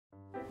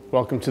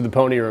Welcome to the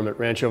Pony Room at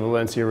Rancho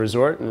Valencia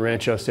Resort in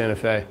Rancho, Santa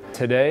Fe.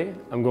 Today,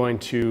 I'm going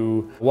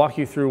to walk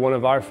you through one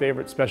of our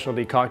favorite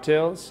specialty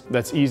cocktails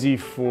that's easy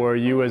for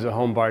you as a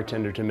home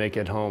bartender to make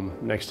at home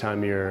next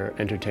time you're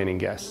entertaining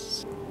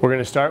guests. We're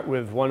going to start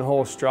with 1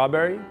 whole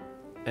strawberry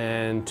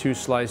and 2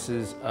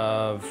 slices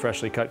of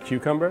freshly cut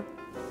cucumber.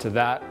 To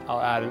that, I'll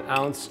add 1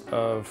 ounce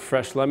of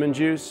fresh lemon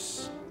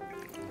juice,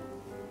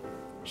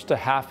 just a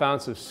 1/2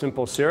 ounce of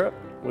simple syrup,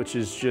 which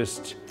is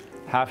just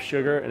half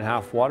sugar and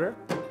half water.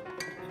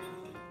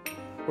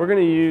 We're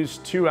going to use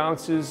 2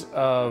 ounces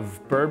of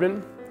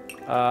bourbon,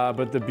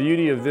 but the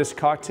beauty of this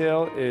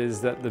cocktail is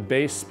that the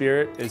base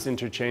spirit is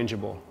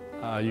interchangeable.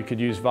 You could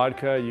use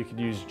vodka, you could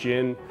use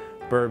gin,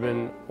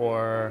 bourbon,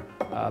 or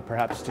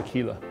perhaps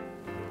tequila.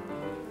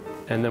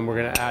 And then we're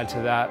going to add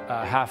to that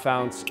a 1/2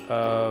 ounce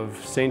of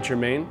Saint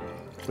Germain,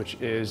 which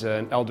is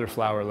an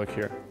elderflower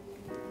liqueur.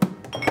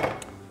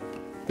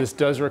 This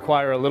does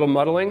require a little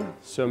muddling,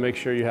 so make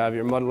sure you have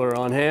your muddler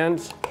on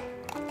hand.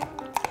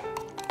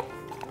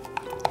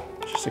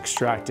 Just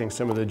extracting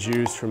some of the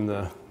juice from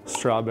the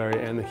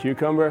strawberry and the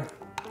cucumber.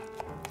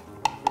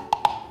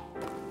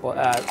 We'll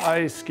add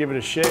ice, give it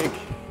a shake.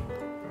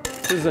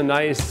 This is a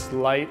nice,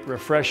 light,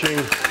 refreshing,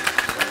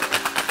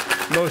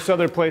 most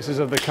other places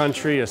of the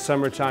country, a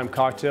summertime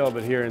cocktail,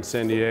 but here in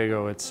San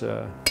Diego, it's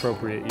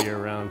appropriate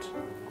year-round.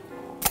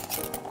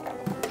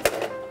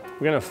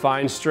 We're going to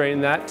fine strain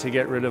that to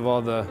get rid of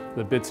all the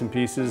bits and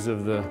pieces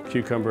of the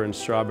cucumber and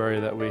strawberry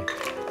that we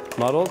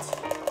muddled.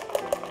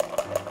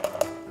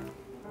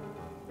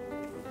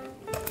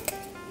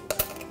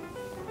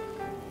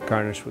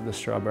 Garnish with the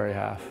strawberry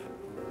half.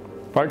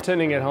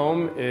 Bartending at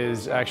home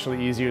is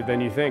actually easier than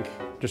you think.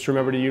 Just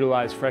remember to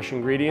utilize fresh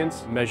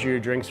ingredients, measure your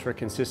drinks for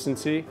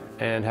consistency,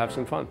 and have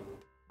some fun.